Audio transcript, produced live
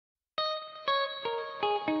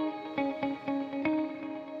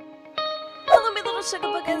Sugar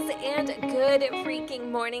Boogers, and good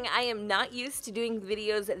freaking morning. I am not used to doing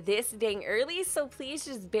videos this dang early, so please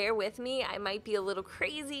just bear with me. I might be a little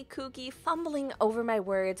crazy, kooky, fumbling over my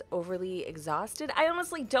words, overly exhausted. I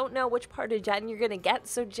honestly don't know which part of Jen you're gonna get,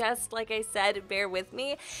 so just like I said, bear with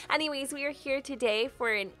me. Anyways, we are here today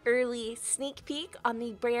for an early sneak peek on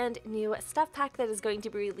the brand new stuff pack that is going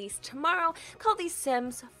to be released tomorrow called the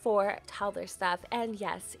Sims 4 Toddler Stuff. And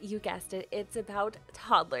yes, you guessed it, it's about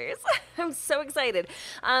toddlers. I'm so excited.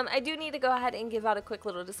 I do need to go ahead and give out a quick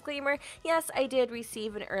little disclaimer. Yes, I did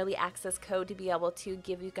receive an early access code to be able to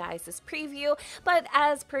give you guys this preview, but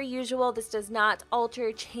as per usual, this does not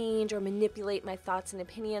alter, change, or manipulate my thoughts and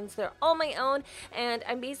opinions. They're all my own, and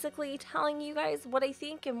I'm basically telling you guys what I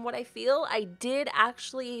think and what I feel. I did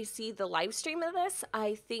actually see the live stream of this.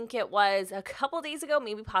 I think it was a couple days ago,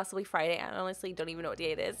 maybe possibly Friday. I honestly don't even know what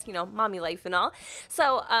day it is, you know, mommy life and all.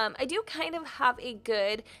 So I do kind of have a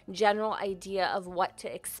good general idea of what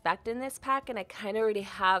to expect in this pack, and I kind of already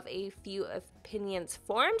have a few opinions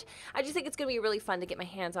formed. I just think it's going to be really fun to get my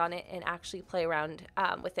hands on it and actually play around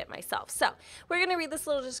with it myself. So we're going to read this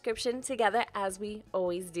little description together as we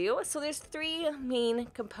always do. So there's three main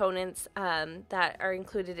components that are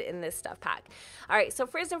included in this stuff pack. All right, so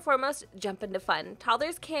first and foremost, jump into fun.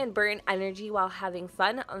 Toddlers can burn energy while having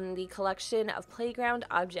fun on the collection of playground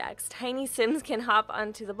objects. Tiny Sims can hop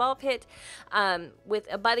onto the ball pit with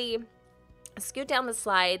a buddy, scoot down the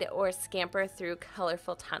slide, or scamper through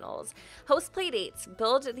colorful tunnels. Host playdates.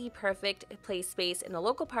 Build the perfect play space in a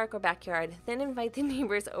local park or backyard, then invite the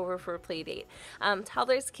neighbors over for a playdate.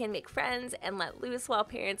 Toddlers can make friends and let loose, while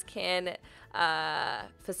parents can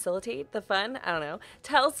facilitate the fun. I don't know.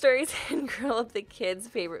 Tell stories and grill up the kids'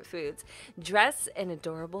 favorite foods. Dress in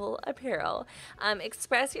adorable apparel.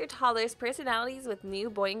 Express your toddlers' personalities with new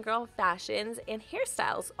boy and girl fashions and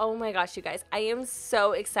hairstyles. Oh my gosh, you guys, I am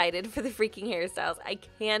so excited for the freaking hairstyles. I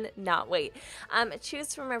cannot wait.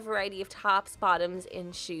 Choose from a variety of tops, bottoms,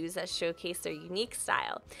 and shoes that showcase their unique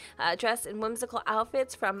style. Dress in whimsical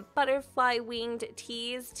outfits from butterfly winged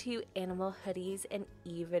tees to animal hoodies and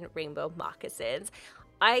even rainbow moccasins.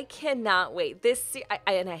 I cannot wait.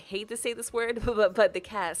 And I hate to say this word, but the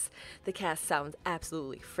cast sounds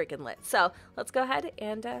absolutely freaking lit. So let's go ahead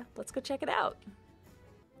and let's go check it out.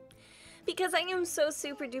 Because I am so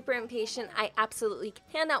super duper impatient, I absolutely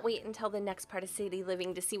cannot wait until the next part of City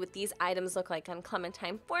Living to see what these items look like on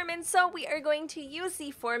Clementine Foreman. So we are going to use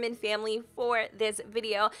the Foreman family for this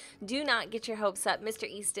video. Do not get your hopes up. Mr.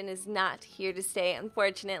 Easton is not here to stay,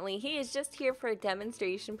 unfortunately. He is just here for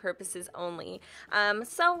demonstration purposes only.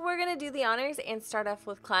 So we're going to do the honors and start off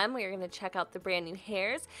with Clem. We're going to check out the brand new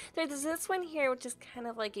hairs. There's this one here, which is kind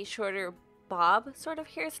of like a shorter bob sort of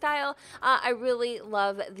hairstyle. I really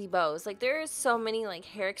love the bows. Like, there are so many like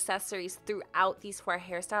hair accessories throughout these four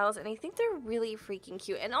hairstyles, and I think they're really freaking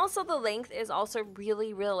cute. And also the length is also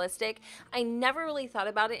really realistic. I never really thought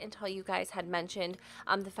about it until you guys had mentioned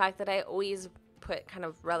the fact that I always put kind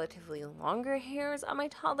of relatively longer hairs on my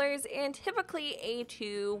toddlers, and typically a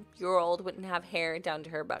 2-year-old wouldn't have hair down to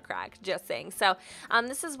her butt crack, just saying. So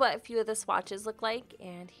this is what a few of the swatches look like,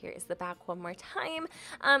 and here is the back one more time.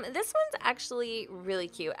 This one's actually really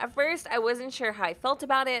cute. At first I wasn't sure how I felt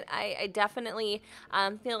about it. I definitely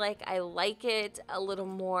feel like I like it a little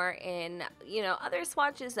more in, you know, other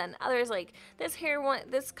swatches than others. Like this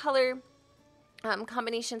this color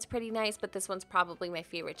combination's pretty nice, but this one's probably my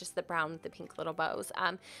favorite, just the brown with the pink little bows.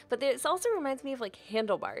 But this also reminds me of like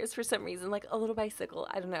handlebars for some reason, like a little bicycle.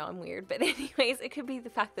 I don't know, I'm weird, but anyways, it could be the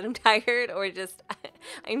fact that I'm tired or just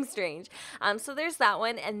I'm strange. So there's that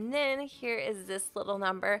one, and then here is this little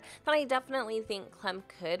number that I definitely think Clem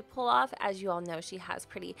could pull off. As you all know, she has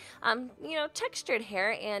pretty you know, textured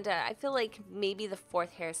hair, and I feel like maybe the fourth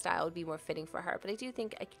hairstyle would be more fitting for her, but I do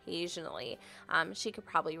think occasionally she could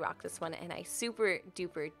probably rock this one, and I super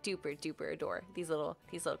duper adore these little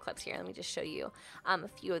clips here. Let me just show you a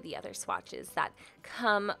few of the other swatches that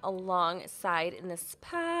come alongside in this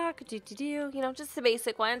pack. You know, just the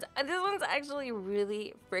basic ones. This one's actually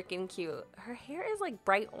really freaking cute. Her hair is like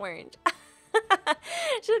bright orange.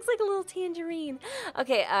 She looks like a little tangerine.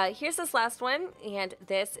 Okay, here's this last one, and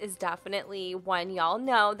this is definitely one y'all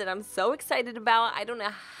know that I'm so excited about. I don't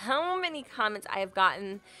know how many comments I have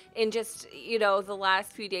gotten in just, you know, the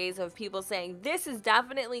last few days of people saying this is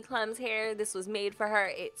definitely Clem's hair. This was made for her.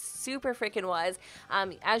 It super freaking was.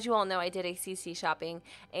 As you all know, I did a CC shopping,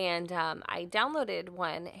 and I downloaded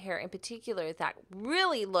one hair in particular that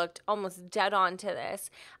really looked almost dead on to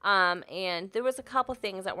this, and there was a couple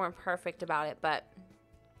things that weren't perfect about it, but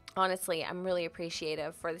Honestly, I'm really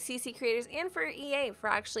appreciative for the CC creators and for EA for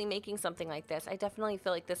actually making something like this. I definitely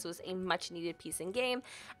feel like this was a much needed piece in game,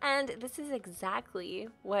 and this is exactly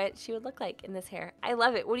what she would look like in this hair. I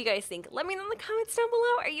love it. What do you guys think? Let me know in the comments down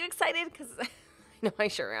below. Are you excited? Because no, I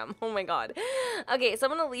sure am. Oh my god. Okay, so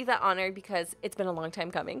I'm going to leave that on her because it's been a long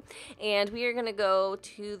time coming, and we are going to go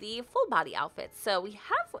to the full body outfits. So we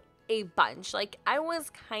have a bunch. Like, I was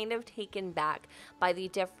kind of taken back by the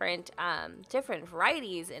different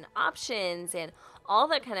varieties and options and all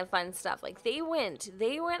that kind of fun stuff. Like, they went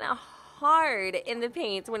hard in the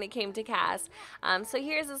paint when it came to Cass. So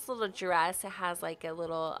here's this little dress. It has like a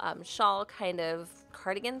little shawl kind of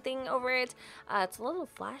cardigan thing over it. It's a little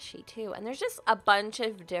flashy too, and there's just a bunch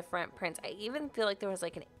of different prints. I even feel like there was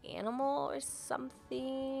like an animal or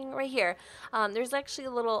something right here. There's actually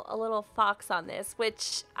a little fox on this,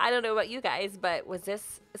 which I don't know about you guys, but was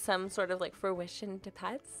this some sort of like fruition to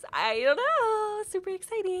pets? I don't know. Super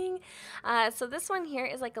exciting. So this one here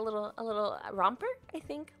is like a little romper, I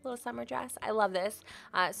think, a little summer dress. I love this.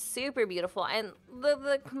 Super beautiful, and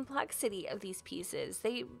the complexity of these pieces,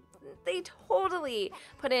 they totally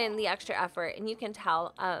put in the extra effort, and you can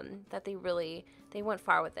tell that they went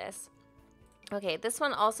far with this. Okay, this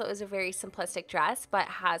one also is a very simplistic dress, but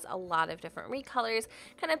has a lot of different recolors,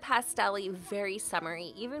 kind of pastel-y, very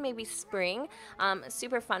summery, even maybe spring.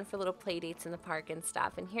 Super fun for little play dates in the park and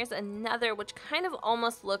stuff. And here's another, which kind of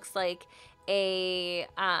almost looks like a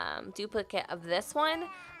duplicate of this one.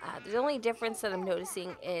 The only difference that I'm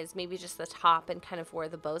noticing is maybe just the top and kind of where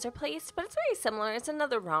the bows are placed, but it's very similar. It's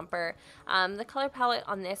another romper. The color palette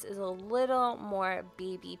on this is a little more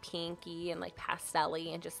baby pinky and like pastel-y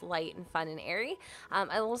and just light and fun and airy.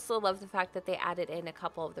 I also love the fact that they added in a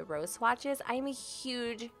couple of the rose swatches. I'm a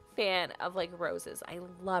huge fan of like roses. I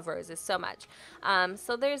love roses so much.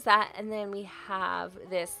 So there's that, and then we have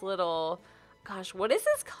this little, gosh, what is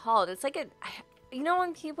this called? It's like you know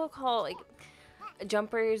when people call like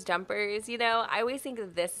jumpers, you know, I always think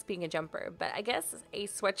of this being a jumper, but I guess a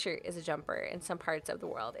sweatshirt is a jumper in some parts of the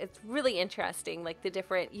world. It's really interesting, like the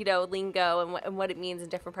different, you know, lingo and what it means in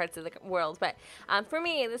different parts of the world. But for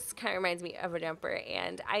me, this kind of reminds me of a jumper,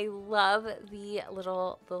 and I love the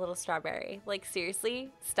little strawberry. Like,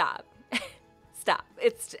 seriously, stop. Stop.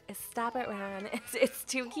 Stop it, Ron. It's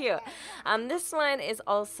too cute. This one is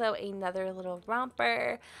also another little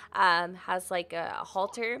romper. Has like a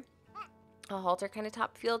halter kind of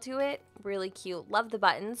top feel to it. Really cute. Love the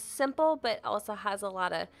buttons. Simple, but also has a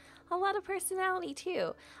lot of personality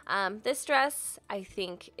too. This dress, I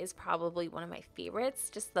think, is probably one of my favorites.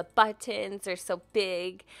 Just the buttons are so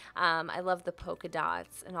big. I love the polka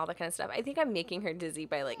dots and all that kind of stuff. I think I'm making her dizzy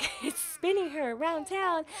by like spinning her around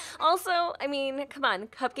town. Also, I mean, come on,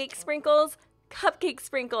 cupcake sprinkles.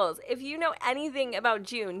 If you know anything about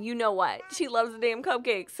June, you know what? She loves the damn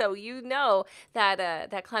cupcakes. So you know that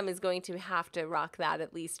that Clem is going to have to rock that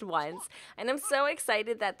at least once. And I'm so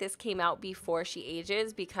excited that this came out before she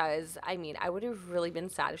ages, because I mean, I would have really been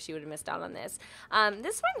sad if she would have missed out on this.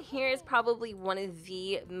 This one here is probably one of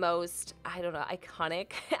the most, I don't know,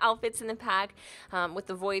 iconic outfits in the pack, with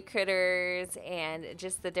the void critters and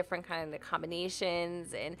just the different kind of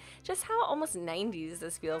combinations, and just how almost 90s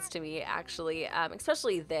this feels to me, actually.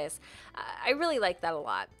 Especially this. I really like that a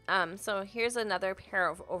lot. So here's another pair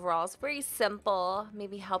of overalls. Very simple,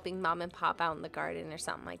 maybe helping mom and pop out in the garden or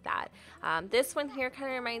something like that. This one here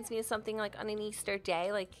kind of reminds me of something like on an Easter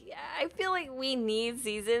day. Like, I feel like we need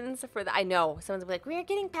seasons for the, I know someone's like, we're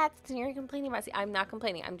getting pets and you're complaining about, I'm not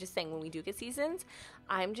complaining. I'm just saying when we do get seasons,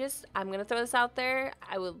 I'm going to throw this out there.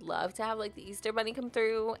 I would love to have like the Easter bunny come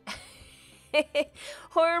through.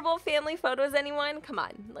 Horrible family photos, anyone? Come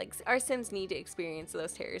on, like our Sims need to experience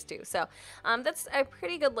those terrors too. So that's a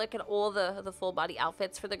pretty good look at all the full body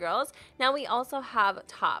outfits for the girls. Now we also have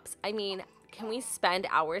tops. I mean, can we spend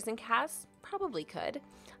hours in Cass? Probably could.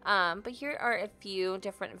 But here are a few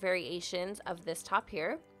different variations of this top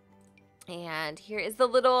here. And here is the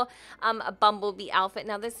little bumblebee outfit.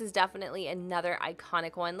 Now this is definitely another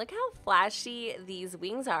iconic one. Look how flashy these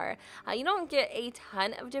wings are. You don't get a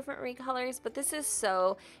ton of different recolors, but this is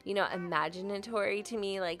so, you know, imaginatory to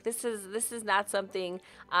me. Like, this is not something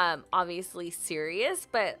obviously serious,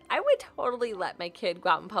 but I would totally let my kid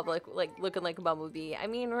go out in public like looking like a bumblebee. I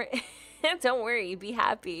mean, don't worry, be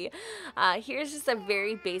happy. Here's just a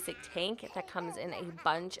very basic tank that comes in a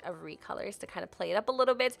bunch of recolors to kind of play it up a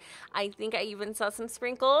little bit. I think I even saw some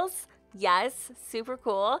sprinkles. Yes, super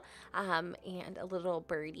cool. And a little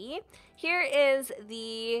birdie. Here is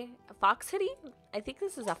the fox hoodie. I think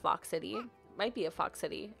this is a fox hoodie. Might be a fox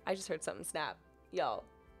hoodie. I just heard something snap. Yo.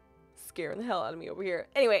 scaring the hell out of me over here.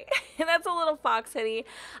 Anyway, that's a little fox hoodie.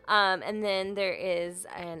 And then there is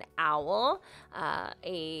an owl.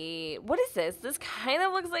 What is this? This kind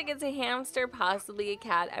of looks like it's a hamster, possibly a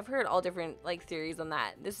cat. I've heard all different like theories on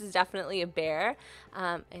that. This is definitely a bear,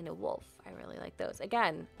 and a wolf. I really like those.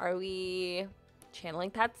 Again, are we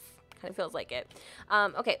channeling pets? Kind of feels like it.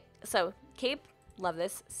 Okay, so cape, love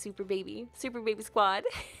this. Super baby squad.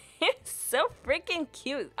 It's so freaking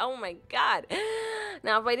cute. Oh my god.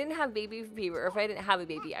 Now, if I didn't have baby fever, or if I didn't have a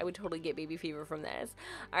baby, I would totally get baby fever from this.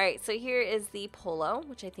 All right, so here is the polo,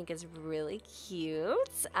 which I think is really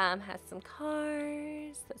cute. Has some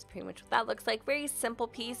cars. That's pretty much what that looks like. Very simple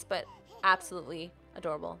piece, but absolutely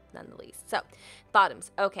adorable none the least. So,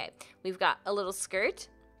 bottoms. Okay, we've got a little skirt.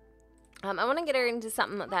 I want to get her into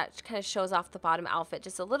something that kind of shows off the bottom outfit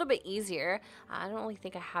just a little bit easier. I don't really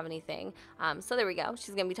think I have anything. So there we go.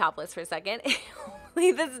 She's going to be topless for a second.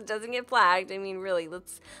 Hopefully this doesn't get flagged. I mean, really,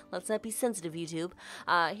 let's not be sensitive, YouTube.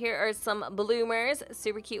 Here are some bloomers.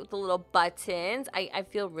 Super cute with the little buttons. I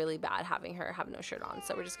feel really bad having her have no shirt on,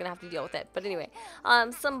 so we're just going to have to deal with it. But anyway,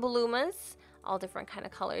 some bloomers. All different kind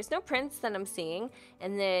of colors. No prints that I'm seeing.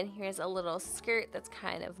 And then here's a little skirt that's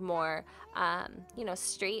kind of more, you know,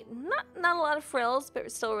 straight. Not a lot of frills,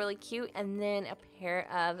 but still really cute. And then a pair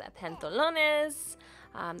of pantalones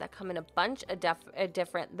that come in a bunch of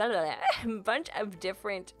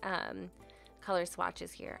different color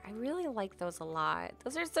swatches here. I really like those a lot.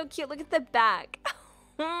 Those are so cute. Look at the back.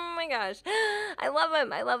 Oh my gosh. I love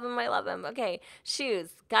them. I love them. I love them. Okay. Shoes.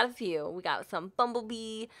 Got a few. We got some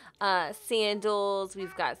bumblebee sandals.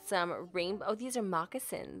 We've got some rainbow. Oh, these are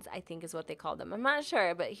moccasins, I think is what they call them. I'm not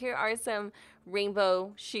sure, but here are some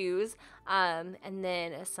rainbow shoes. And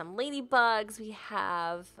then some ladybugs. We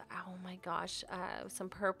have, oh my gosh, some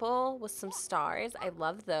purple with some stars. I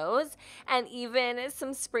love those. And even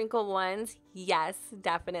some sprinkle ones. Yes,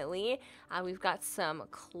 definitely. We've got some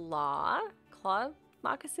claw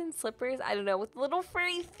moccasin slippers, I don't know, with little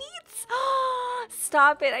furry feet.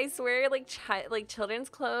 Stop it. I swear, like children's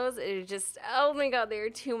clothes are just, oh my god, they're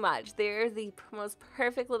too much. They're the most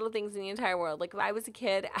perfect little things in the entire world. Like if I was a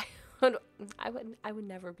kid, I would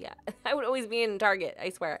never be I would always be in Target, I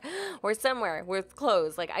swear, or somewhere with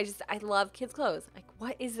clothes. Like I love kids' clothes. Like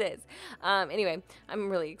what is this? Anyway, I'm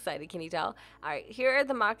really excited. Can you tell? All right, here are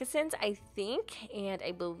the moccasins, I think, and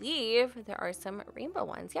I believe there are some rainbow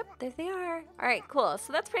ones. Yep, there they are. All right, cool.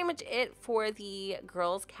 So that's pretty much it for the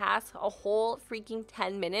girls cast. A whole freaking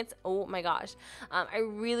 10 minutes. Oh my gosh. I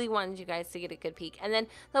really wanted you guys to get a good peek. And then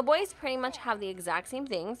the boys pretty much have the exact same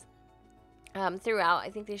things. Throughout. I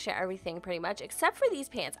think they share everything pretty much, except for these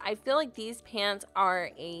pants. I feel like these pants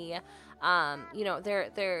are a, you know,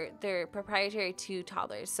 they're proprietary to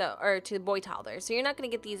toddlers, so, or to boy toddlers. So you're not going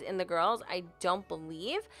to get these in the girls. I don't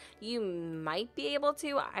believe. You might be able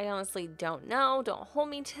to. I honestly don't know. Don't hold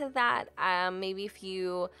me to that. Maybe if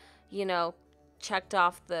you know, checked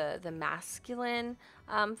off the masculine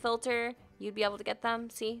filter, you'd be able to get them.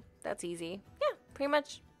 See, that's easy. Yeah, pretty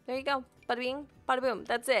much. There you go. Bada bing, bada boom.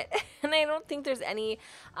 That's it. And I don't think there's any,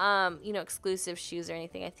 you know, exclusive shoes or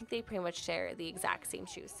anything. I think they pretty much share the exact same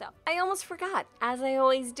shoes. So I almost forgot, as I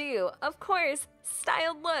always do. Of course,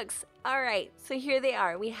 styled looks. All right, so here they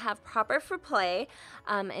are. We have proper for play,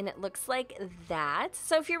 and it looks like that.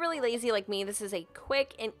 So if you're really lazy like me, this is a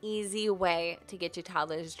quick and easy way to get your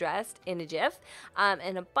toddlers dressed in a jiff,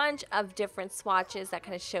 and a bunch of different swatches that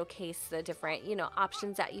kind of showcase the different, you know,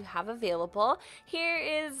 options that you have available. Here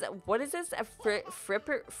is, what is this? A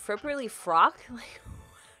fripperly frock? Like,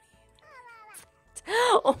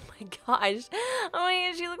 oh my gosh. Oh my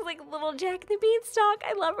gosh, she looks like little Jack the Beanstalk.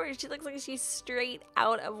 I love her. She looks like she's straight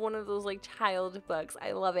out of one of those like child books.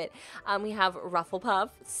 I love it. We have Ruffle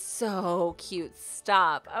Puff. So cute.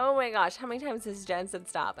 Stop. Oh my gosh. How many times has Jen said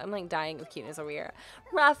stop? I'm like dying of cuteness over here.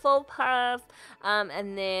 Ruffle Puff.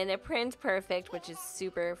 And then a Prince Perfect, which is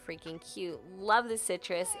super freaking cute. Love the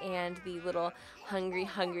citrus and the little hungry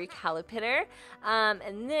Calipitter.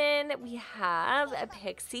 And then we have a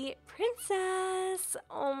Pixie Princess.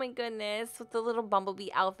 Oh my goodness, with the little bumblebee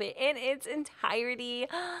outfit in its entirety.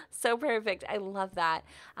 So perfect. I love that.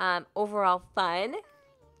 Overall fun.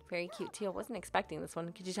 Very cute too. I wasn't expecting this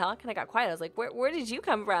one. Could you tell? I kind of got quiet. I was like, where did you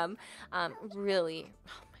come from? Really,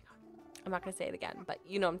 oh my god. I'm not going to say it again, but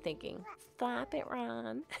you know I'm thinking. Stop it,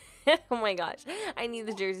 Ron. Oh my gosh. I need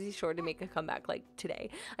the Jersey Shore to make a comeback like today.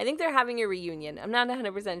 I think they're having a reunion. I'm not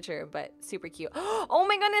 100% sure, but super cute. Oh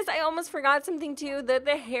my goodness. I almost forgot something too.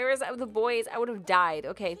 The hairs of the boys. I would have died.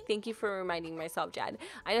 Okay. Thank you for reminding myself, Jed.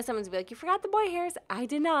 I know someone's gonna be like, you forgot the boy hairs. I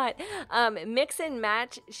did not. Mix and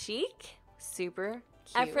match chic. Super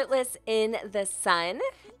cute. Effortless in the sun.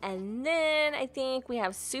 And then I think we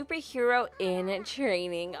have superhero in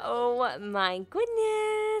training. Oh my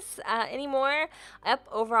goodness. Any more? Up,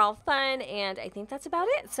 overall fun, and I think that's about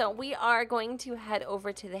it. So we are going to head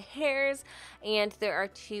over to the hairs, and there are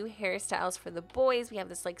 2 hairstyles for the boys. We have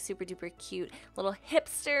this like super duper cute little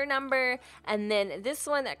hipster number, and then this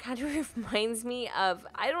one that kind of reminds me of,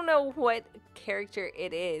 I don't know what character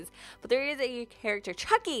it is, but there is a character,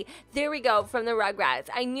 Chucky. There we go, from the Rugrats.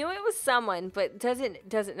 I knew it was someone, but does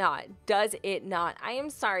it not? I am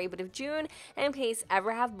sorry, but if June and Pace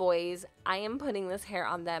ever have boys, I am putting this hair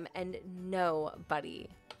on them, and nobody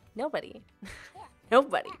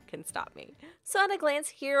can stop me. So at a glance,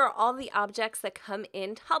 here are all the objects that come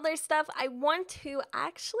in Toddler stuff. I want to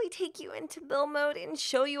actually take you into build mode and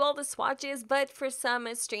show you all the swatches, but for some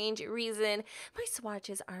strange reason, my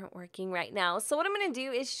swatches aren't working right now. So what I'm going to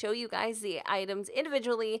do is show you guys the items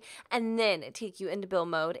individually and then take you into build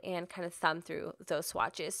mode and kind of thumb through those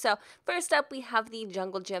swatches. So first up, we have the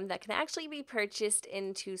Jungle Gym that can actually be purchased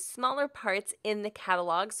into smaller parts in the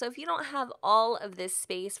catalog. So if you don't have all of this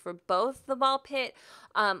space for both the ball pit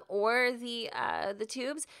or the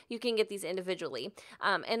tubes, you can get these individually.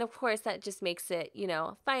 And of course, that just makes it, you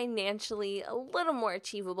know, financially a little more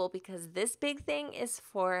achievable because this big thing is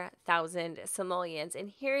 4,000 simoleons. And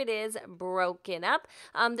here it is broken up.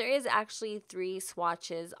 There is actually 3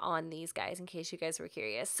 swatches on these guys in case you guys were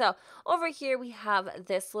curious. So over here, we have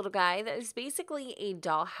this little guy that is basically a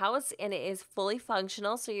dollhouse and it is fully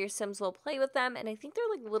functional. So your Sims will play with them. And I think they're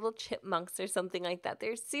like little chipmunks or something like that.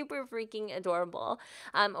 They're super freaking adorable.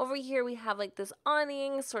 Over here we have like this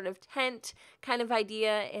awning sort of tent kind of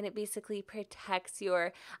idea, and it basically protects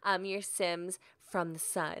your Sims from the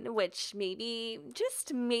sun, which maybe,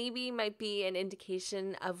 just maybe, might be an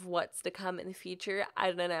indication of what's to come in the future.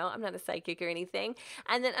 I don't know. I'm not a psychic or anything.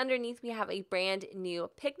 And then underneath we have a brand new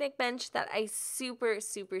picnic bench that I super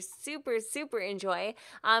enjoy.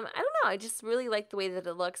 I don't know. I just really like the way that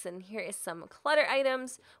it looks. And here is some clutter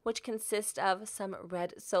items, which consist of some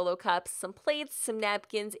red Solo cups, some plates, some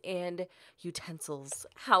napkins, and utensils.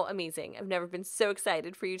 How amazing. I've never been so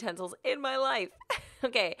excited for utensils in my life.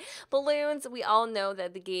 Okay, balloons. We all know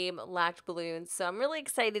that the game lacked balloons, so I'm really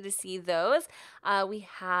excited to see those. We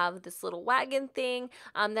have this little wagon thing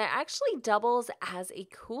that actually doubles as a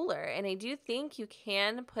cooler, and I do think you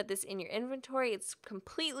can put this in your inventory. It's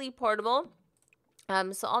completely portable.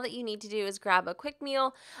 So all that you need to do is grab a quick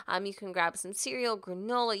meal. You can grab some cereal,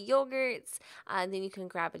 granola, yogurts, and then you can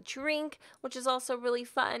grab a drink, which is also really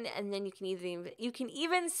fun. And then you can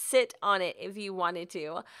even sit on it if you wanted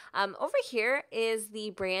to. Over here is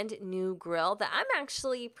the brand new grill that I'm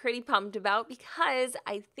actually pretty pumped about because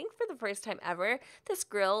I think for the first time ever, this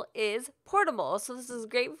grill is portable. So this is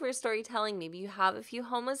great for storytelling. Maybe you have a few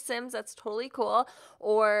homeless Sims, that's totally cool,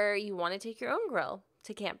 or you want to take your own grill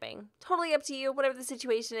to camping. Totally up to you. Whatever the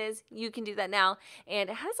situation is, you can do that now. And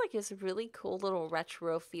it has like this really cool little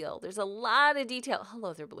retro feel. There's a lot of detail.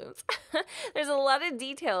 Hello there, balloons. There's a lot of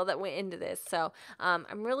detail that went into this. So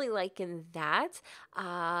I'm really liking that.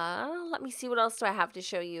 Let me see, what else do I have to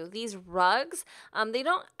show you? These rugs, they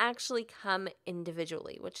don't actually come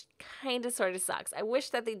individually, which kind of sort of sucks. I wish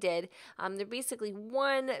that they did. They're basically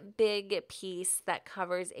one big piece that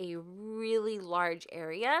covers a really large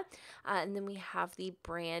area. And then we have the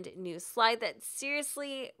brand new slide that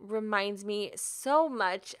seriously reminds me so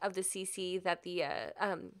much of the CC that the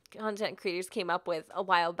content creators came up with a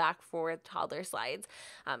while back for toddler slides.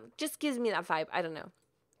 Just gives me that vibe. I don't know.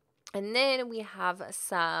 And then we have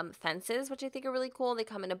some fences, which I think are really cool. They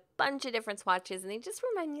come in a bunch of different swatches, and they just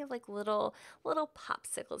remind me of like little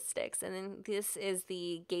popsicle sticks. And then this is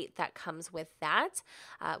the gate that comes with that.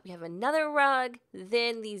 We have another rug.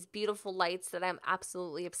 Then these beautiful lights that I'm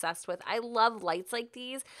absolutely obsessed with. I love lights like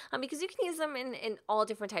these because you can use them in all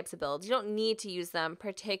different types of builds. You don't need to use them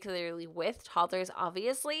particularly with toddlers,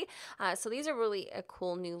 obviously. So these are really a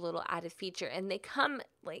cool new little added feature, and they come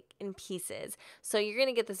like in pieces. So you're going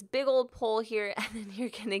to get this big old pole here, and then you're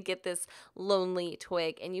going to get this lonely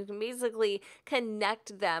twig, and you can basically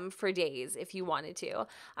connect them for days if you wanted to. All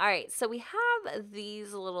right, so we have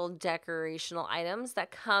these little decorational items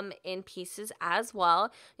that come in pieces as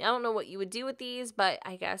well. Now, I don't know what you would do with these, but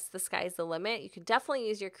I guess the sky's the limit. You could definitely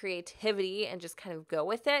use your creativity and just kind of go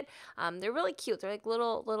with it. They're really cute. They're like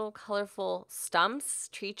little colorful stumps,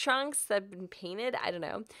 tree trunks that have been painted. I don't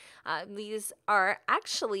know. These are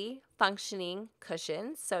actually functioning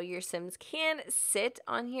cushions, so your Sims can sit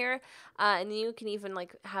on here, and you can even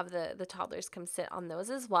like have the toddlers come sit on those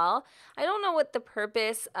as well. I don't know what the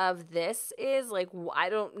purpose of this is, like I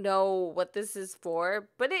don't know what this is for,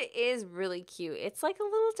 but it is really cute. It's like a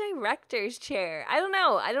little director's chair. I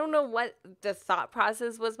don't know what the thought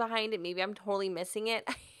process was behind it. Maybe I'm totally missing it.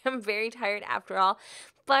 I'm very tired after all,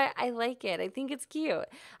 but I like it. I think it's cute.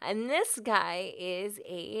 And this guy is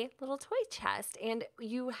a little toy chest, and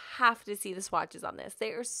you have to see the swatches on this. They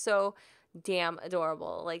are so damn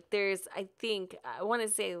adorable. Like there's, I want to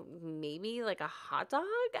say maybe like a hot dog.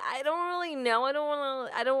 I don't really know. I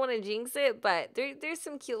don't want to jinx it, but there's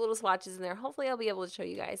some cute little swatches in there. Hopefully I'll be able to show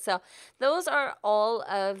you guys. So those are all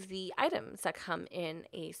of the items that come in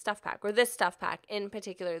a stuff pack, or this stuff pack in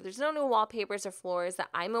particular. There's no new wallpapers or floors that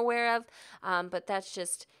I'm aware of, but that's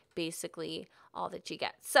just basically all that you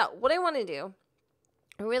get. So what I want to do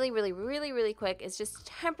really quick is just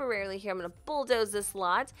temporarily here, I'm going to bulldoze this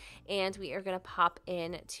lot, and we are going to pop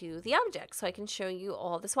into the object so I can show you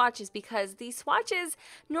all the swatches, because these swatches,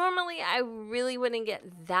 normally I really wouldn't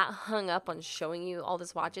get that hung up on showing you all the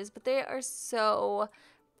swatches, but they are so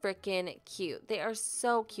freaking cute. They are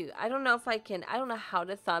so cute. I don't know how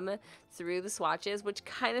to thumb through the swatches, which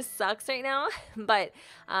kind of sucks right now, but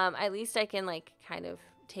at least I can like kind of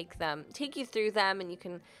take you through them, and you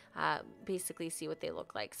can basically see what they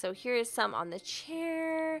look like. So here is some on the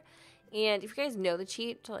chair, and if you guys know the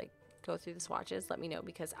cheat to like go through the swatches, let me know,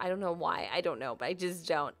 because I don't know why. I don't know, but I just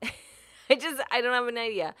don't. I don't have an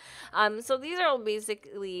idea. So these are all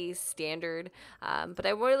basically standard, but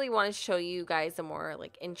I really want to show you guys the more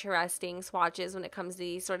like interesting swatches when it comes to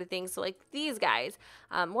these sort of things. So like these guys,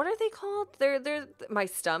 what are they called? They're my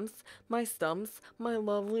stumps, my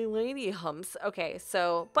lovely lady humps. Okay,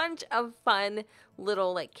 so bunch of fun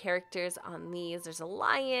little like characters on these. There's a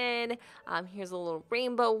lion. Here's a little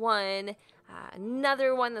rainbow one.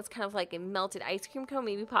 Another one that's kind of like a melted ice cream cone,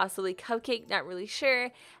 maybe possibly cupcake, not really sure.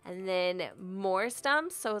 And then more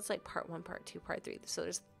stumps, so it's like part 1, part 2, part 3. So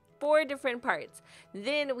there's 4 different parts.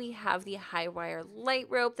 Then we have the high wire light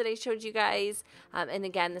rope that I showed you guys. And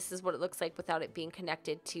again, this is what it looks like without it being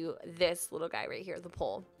connected to this little guy right here, the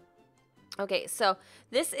pole. Okay, so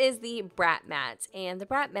this is the brat mat, and the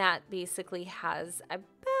brat mat basically has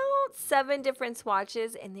about 7 different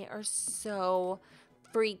swatches, and they are so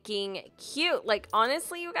freaking cute. Like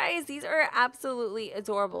honestly, you guys, these are absolutely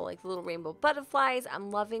adorable. Like the little rainbow butterflies.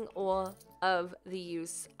 I'm loving all of the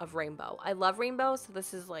use of rainbow. I love rainbow, so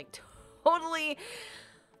this is like totally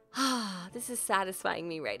this is satisfying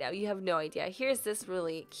me right now. You have no idea. Here's this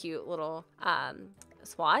really cute little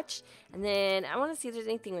swatch, and then I want to see if there's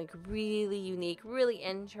anything like really unique, really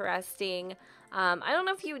interesting. I don't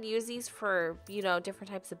know if you would use these for, you know,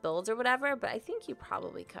 different types of builds or whatever, but I think you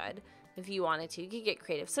probably could. If you wanted to, you could get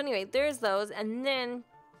creative. So anyway, there's those, and then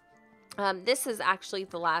this is actually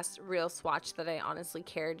the last real swatch that I honestly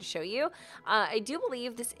care to show you. I do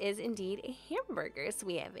believe this is indeed a hamburger. So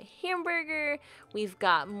we have a hamburger, we've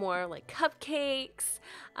got more like cupcakes,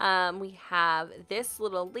 we have this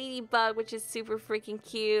little ladybug, which is super freaking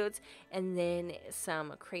cute, and then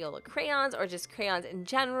some Crayola crayons, or just crayons in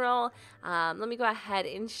general. Let me go ahead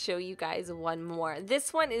and show you guys one more.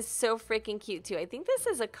 This one is so freaking cute too. I think this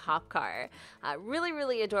is a cop car.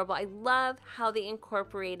 Really adorable. I love how they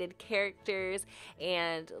incorporated characters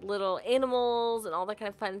and little animals and all that kind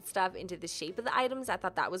of fun stuff into the shape of the items. I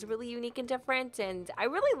thought that was really unique and different, and I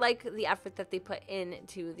really like the effort that they put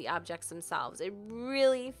into the objects themselves. It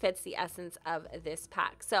really fits the essence of this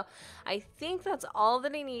pack. So I think that's all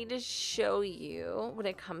that I need to show you when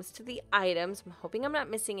it comes to the items. I'm hoping I'm not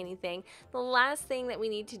missing anything. The last thing that we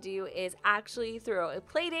need to do is actually throw a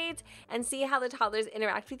play date and see how the toddlers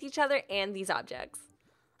interact with each other and these objects.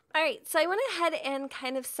 Alright, so I went ahead and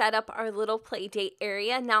kind of set up our little play date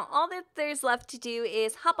area. Now all that there's left to do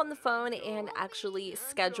is hop on the phone and actually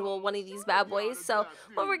schedule one of these bad boys. So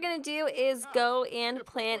what we're going to do is go and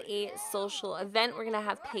plan a social event. We're going to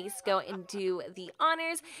have Pace go and do the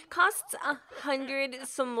honors. Costs 100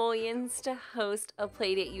 simoleons to host a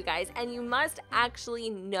play date, you guys, and you must actually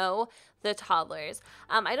know the toddlers.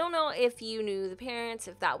 I don't know if you knew the parents,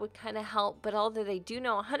 if that would kind of help, but all that I do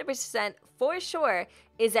know 100% for sure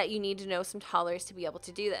is that you need to know some toddlers to be able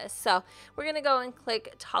to do this. So we're going to go and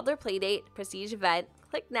click Toddler Playdate, Prestige Event,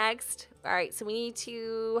 click Next. All right, so we need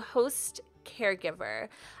to host caregiver.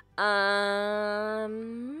 I'll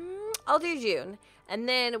do June. And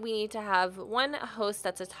then we need to have one host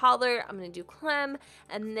that's a toddler. I'm going to do Clem.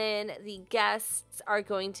 And then the guests are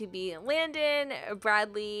going to be Landon,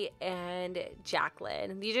 Bradley, and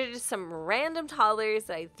Jacqueline. These are just some random toddlers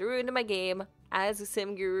that I threw into my game as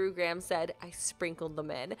Sim Guru Graham said, I sprinkled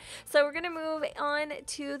them in. So we're going to move on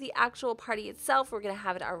to the actual party itself. We're going to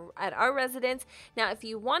have it at our residence. Now, if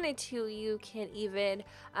you wanted to, you can even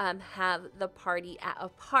have the party at a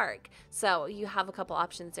park. So you have a couple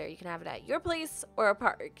options there. You can have it at your place or a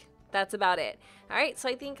park. That's about it. All right, so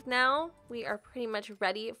I think now we are pretty much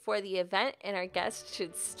ready for the event and our guests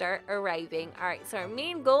should start arriving. All right, so our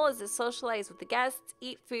main goal is to socialize with the guests,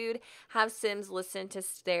 eat food, have Sims listen to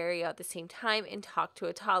stereo at the same time, and talk to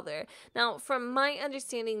a toddler. Now, from my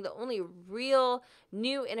understanding, the only real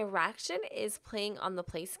new interaction is playing on the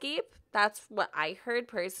playscape. That's what I heard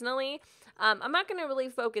personally. I'm not going to really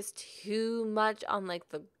focus too much on like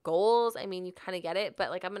the goals. I mean, you kind of get it, but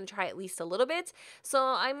like I'm going to try at least a little bit. So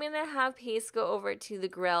I'm going to have Pace go over to the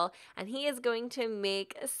grill and he is going to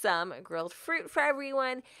make some grilled fruit for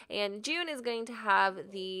everyone. And June is going to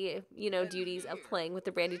have the, duties of playing with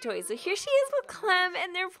the brandy toys. So here she is with Clem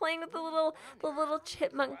and they're playing with the little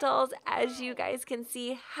chipmunk dolls. As you guys can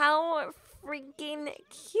see, how freaking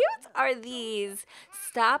cute are these?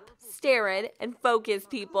 Stop staring and focus,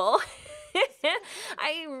 people.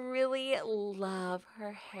 I really love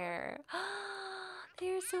her hair.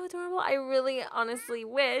 They're so adorable. I really honestly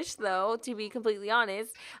wish, though, to be completely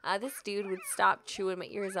honest, this dude would stop chewing my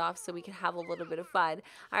ears off so we could have a little bit of fun.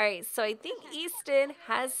 All right, so I think Easton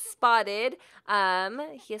has spotted,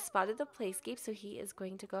 he has spotted the playscape, so he is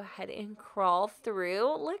going to go ahead and crawl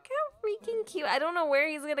through. Look how freaking cute. I don't know where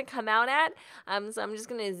he's going to come out at, so I'm just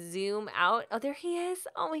going to zoom out. Oh, there he is.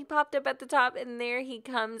 Oh, he popped up at the top, and there he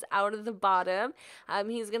comes out of the bottom.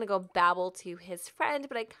 He's going to go babble to his friend,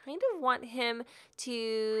 but I kind of want him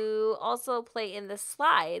to also play in the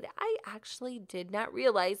slide. I actually did not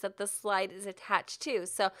realize that the slide is attached too.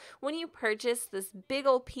 So when you purchase this big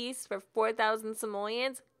old piece for 4,000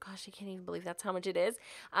 simoleons, gosh, I can't even believe that's how much it is.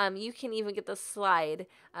 You can even get the slide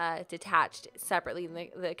detached separately in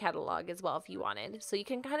the catalog as well if you wanted. So you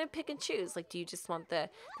can kind of pick and choose. Like, do you just want the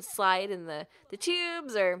slide and the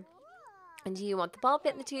tubes, or and do you want the ball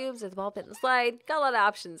pit in the tubes or the ball pit in the slide? Got a lot of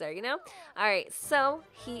options there, All right, so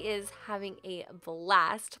he is having a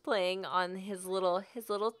blast playing on his little,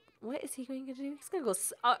 what is he going to do? He's going to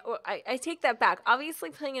go, I take that back. Obviously,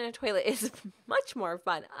 playing in a toilet is much more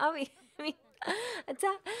fun. I mean, all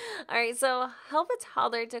right, so help a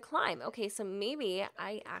toddler to climb. Okay, so maybe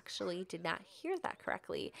I actually did not hear that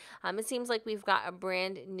correctly. It seems like we've got a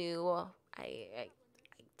brand new,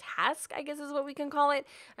 task, I guess is what we can call it.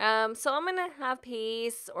 So I'm gonna have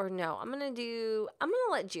Pace, or no, I'm gonna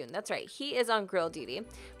let June, that's right, he is on grill duty.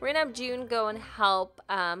 We're gonna have June go and help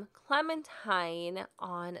Clementine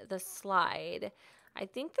on the slide. I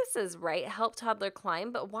think this is right, help toddler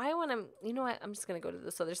climb, but why when you know what, I'm just gonna go to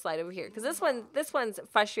this other slide over here, because this one's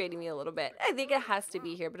frustrating me a little bit. I think it has to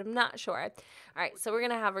be here, but I'm not sure. All right, so we're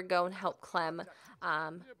gonna have her go and help Clem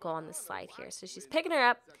go on the slide here. So she's picking her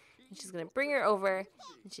up, and she's going to bring her over,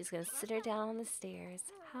 and she's going to sit her down on the stairs.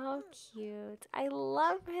 How cute. I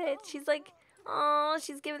love it. She's like, oh,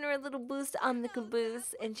 she's giving her a little boost on the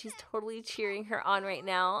caboose, and she's totally cheering her on right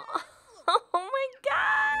now. Oh, my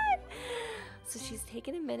God. So she's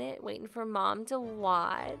taking a minute, waiting for Mom to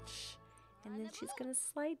watch, and then she's going to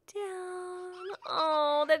slide down.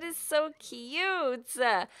 Oh, that is so cute.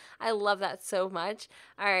 I love that so much.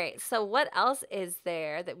 All right, so what else is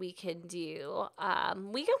there that we can do?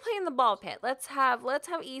 We can play in the ball pit. Let's have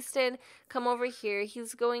Easton come over here.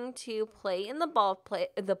 He's going to play in the ball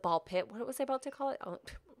pit. What was I about to call it? Oh,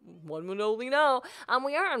 one would only know.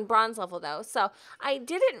 We are on bronze level though, so I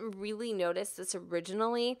didn't really notice this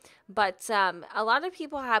originally, but a lot of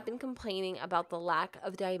people have been complaining about the lack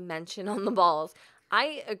of dimension on the balls.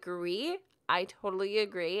 I agree. I totally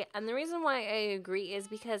agree. And the reason why I agree is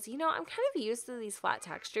because, I'm kind of used to these flat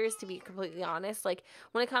textures, to be completely honest. Like,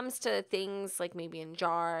 when it comes to things like maybe in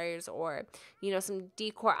jars or, some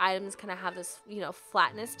decor items kind of have this,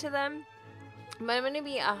 flatness to them. But I'm going to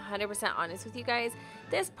be 100% honest with you guys.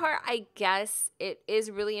 This part, I guess, it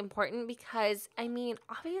is really important because,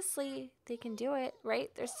 obviously they can do it, right?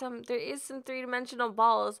 There is some three-dimensional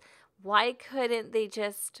balls. Why couldn't they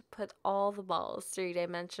just put all the balls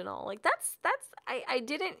three-dimensional? Like, I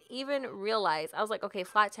didn't even realize. I was like, okay,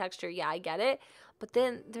 flat texture, yeah, I get it. But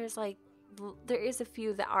then there is a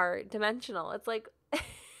few that are dimensional. It's like,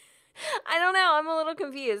 I don't know. I'm a little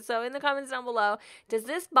confused. So in the comments down below, does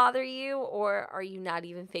this bother you, or are you not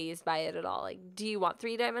even fazed by it at all? Like, do you want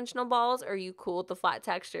three-dimensional balls, or are you cool with the flat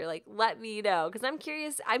texture? Like, let me know, because I'm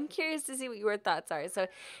curious. I'm curious to see what your thoughts are. So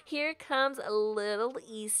here comes a little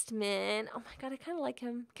Eastman. Oh my God, I kind of like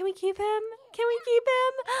him. Can we keep him? Can we keep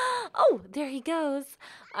him? Oh, there he goes.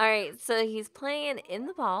 All right, so he's playing in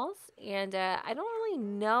the balls, and I don't really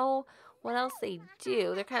know what else they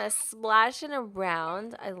do. They're kind of splashing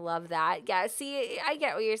around. I love that. Yeah, see, I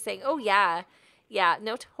get what you're saying. Oh, yeah. Yeah,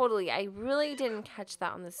 no, totally. I really didn't catch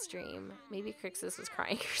that on the stream. Maybe Crixus was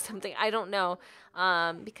crying or something. I don't know.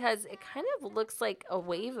 Because it kind of looks like a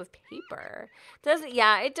wave of paper. Doesn't,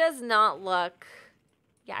 yeah, it does not look.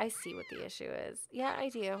 Yeah, I see what the issue is. Yeah, I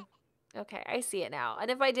do. Okay, I see it now.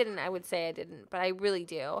 And if I didn't, I would say I didn't, but I really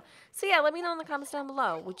do. So yeah, let me know in the comments down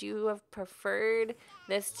below. Would you have preferred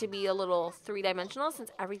this to be a little three-dimensional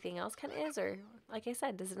since everything else kind of is? Or, like I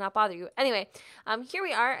said, does it not bother you? Anyway, here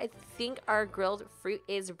we are. I think our grilled fruit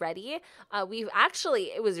is ready.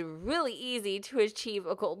 It was really easy to achieve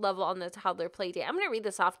a gold level on the Toddler Playdate. I'm going to read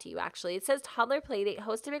this off to you, actually. It says, Toddler Playdate,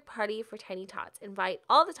 host a big party for tiny tots. Invite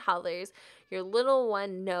all the toddlers your little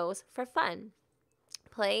one knows for fun.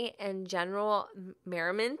 Play and general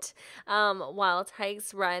merriment while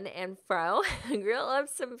tykes run and fro, grill up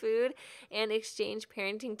some food, and exchange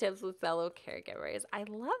parenting tips with fellow caregivers. I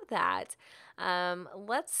love that.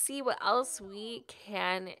 Let's see what else we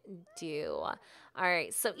can do. All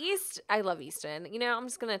right, so I love Easton. You know, I'm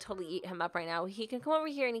just going to totally eat him up right now. He can come over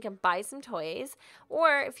here and he can buy some toys,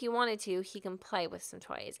 or if he wanted to, he can play with some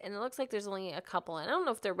toys. And it looks like there's only a couple, and I don't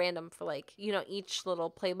know if they're random for, like, you know, each little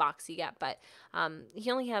play box you get, but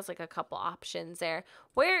he only has like a couple options there.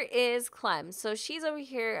 Where is Clem? So she's over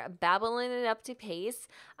here babbling it up to Pace.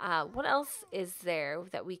 What else is there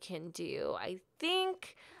that we can do? I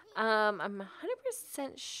think I'm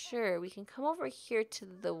 100% sure we can come over here to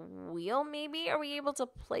the wheel, maybe. Are we able to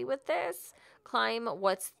play with this? Climb,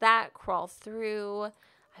 what's that? Crawl through.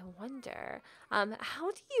 I wonder, how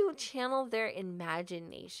do you channel their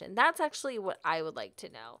imagination? That's actually what I would like to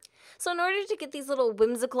know. So in order to get these little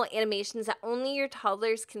whimsical animations that only your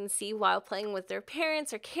toddlers can see while playing with their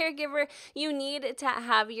parents or caregiver, you need to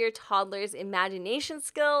have your toddler's imagination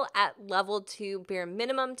skill at level 2 bare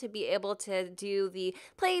minimum to be able to do the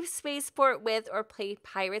play spaceport with or play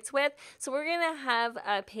pirates with. So we're going to have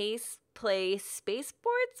Pace play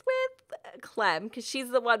spaceports with Clem because she's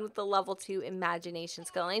the one with the level 2 imagination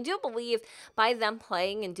skill. And I do believe by them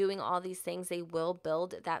playing and doing all these things, they will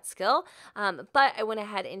build that skill. But I went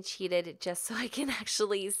ahead and cheated just so I can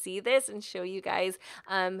actually see this and show you guys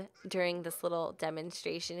during this little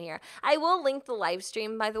demonstration here. I will link the live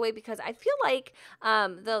stream, by the way, because I feel like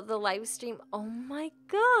the live stream, oh my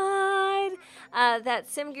god, that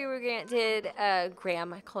Sim Guru Grant did,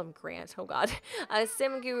 Graham, I call him Grant, oh god,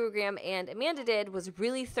 Sim Guru Graham and Amanda did was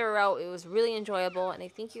really thorough. It was really enjoyable, and I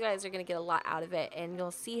think you guys are going to get a lot out of it, and you'll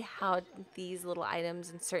see how these little items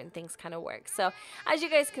and certain things kind of work. So as you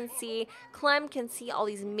guys can see, Clem can see all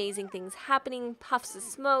these amazing things happening, puffs of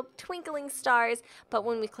smoke, twinkling stars, but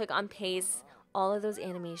when we click on Pace, all of those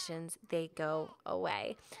animations, they go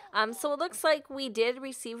away. So it looks like we did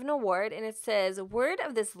receive an award, and it says, word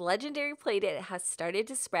of this legendary playdate has started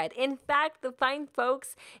to spread. In fact, the fine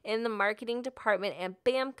folks in the marketing department and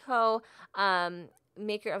Bamco,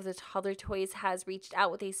 maker of the toddler toys, has reached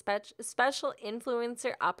out with a special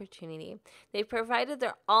influencer opportunity. They've provided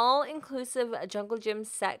their all-inclusive Jungle Gym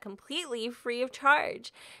set completely free of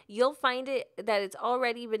charge. You'll find that it's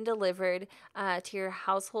already been delivered to your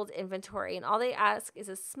household inventory, and all they ask is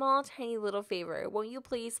a small, tiny little favor. Won't you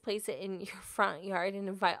please place it in your front yard and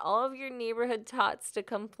invite all of your neighborhood tots to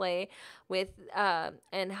come play with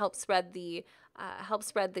and help spread the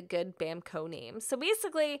good Bamco name. So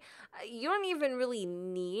basically, you don't even really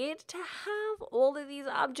need to have all of these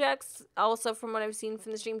objects, also from what I've seen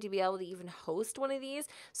from the stream, to be able to even host one of these.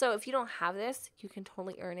 So if you don't have this, you can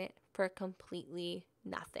totally earn it for completely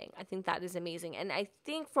nothing. I think that is amazing. And I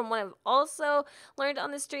think from what I've also learned on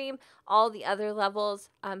the stream, all the other levels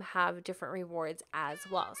have different rewards as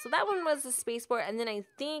well. So that one was the spaceport, and then I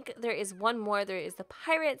think there is one more. There is the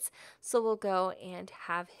pirates. So we'll go and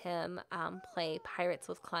have him play pirates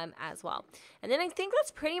with Clem as well. And then I think that's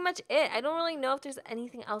pretty much it. I don't really know if there's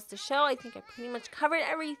anything else to show. I think I pretty much covered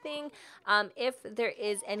everything. If there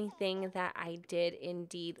is anything that I did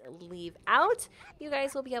indeed leave out, you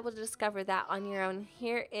guys will be able to discover that on your own.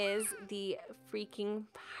 Here is the freaking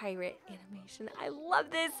pirate animation. I love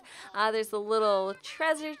this. There's a little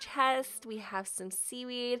treasure chest. We have some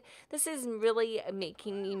seaweed. This is really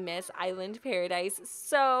making me miss Island Paradise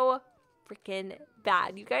so freaking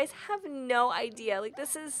bad. You guys have no idea. Like,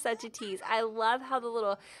 this is such a tease. I love how the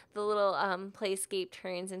little playscape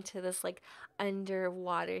turns into this like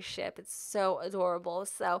underwater ship. It's so adorable.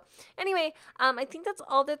 So anyway, I think that's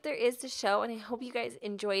all that there is to show, and I hope you guys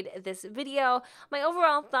enjoyed this video. My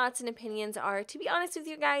overall thoughts and opinions are, to be honest with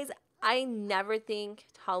you guys, I never think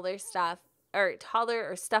toddler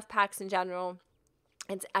or stuff packs in general,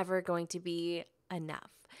 it's ever going to be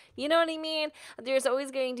enough. You know what I mean? There's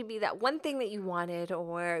always going to be that one thing that you wanted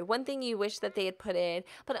or one thing you wish that they had put in.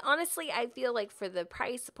 But honestly, I feel like for the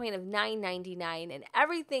price point of $9.99 and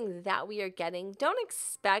everything that we are getting, don't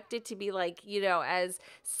expect it to be like, as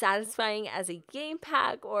satisfying as a game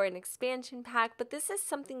pack or an expansion pack. But this is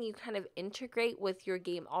something you kind of integrate with your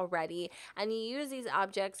game already. And you use these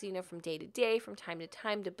objects, from day to day, from time to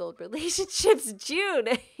time to build relationships. June,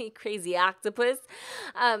 crazy octopus.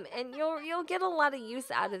 And you'll get a lot of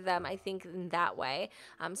use out of them, I think, in that way.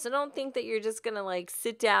 So don't think that you're just gonna like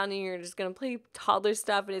sit down and you're just gonna play toddler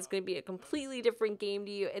stuff and it's gonna be a completely different game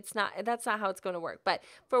to you. It's not. That's not how it's gonna work. But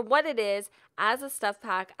for what it is, as a stuff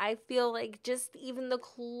pack, I feel like just even the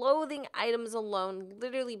clothing items alone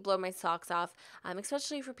literally blow my socks off.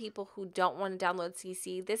 Especially for people who don't want to download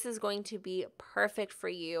CC, this is going to be perfect for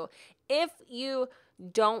you. If you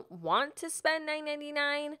don't want to spend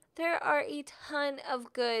 $9.99, there are a ton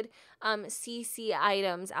of good CC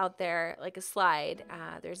items out there, like a slide.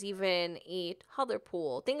 There's even a toddler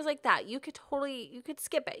pool, things like that. You could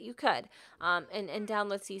skip it. You could, and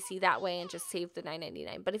download CC that way and just save the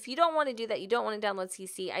 $9.99. But if you don't want to do that, you don't want to download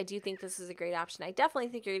CC, I do think this is a great option. I definitely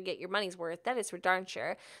think you're gonna get your money's worth. That is for darn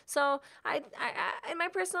sure. So I in my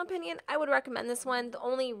personal opinion, I would recommend this one. The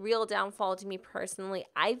only real downfall to me personally,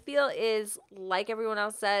 I feel, is like everyone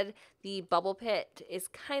else said, the bubble pit is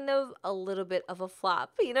kind of a little bit of a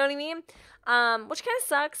flop. You know what I mean? Which kind of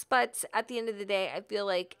sucks, but at the end of the day, I feel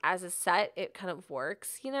like as a set, it kind of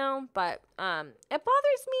works, but it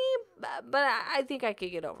bothers me, but I think I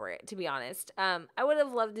could get over it, to be honest. I would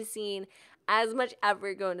have loved to seen as much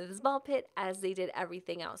effort go into this ball pit as they did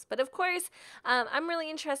everything else. But of course, I'm really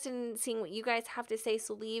interested in seeing what you guys have to say,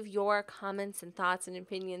 so leave your comments and thoughts and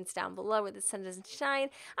opinions down below where the sun doesn't shine.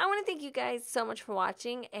 I want to thank you guys so much for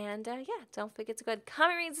watching, and yeah, don't forget to go ahead,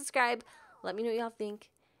 comment, rate, and subscribe. Let me know what y'all think,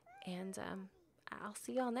 and I'll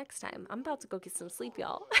see y'all next time. I'm about to go get some sleep,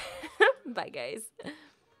 y'all. Bye, guys.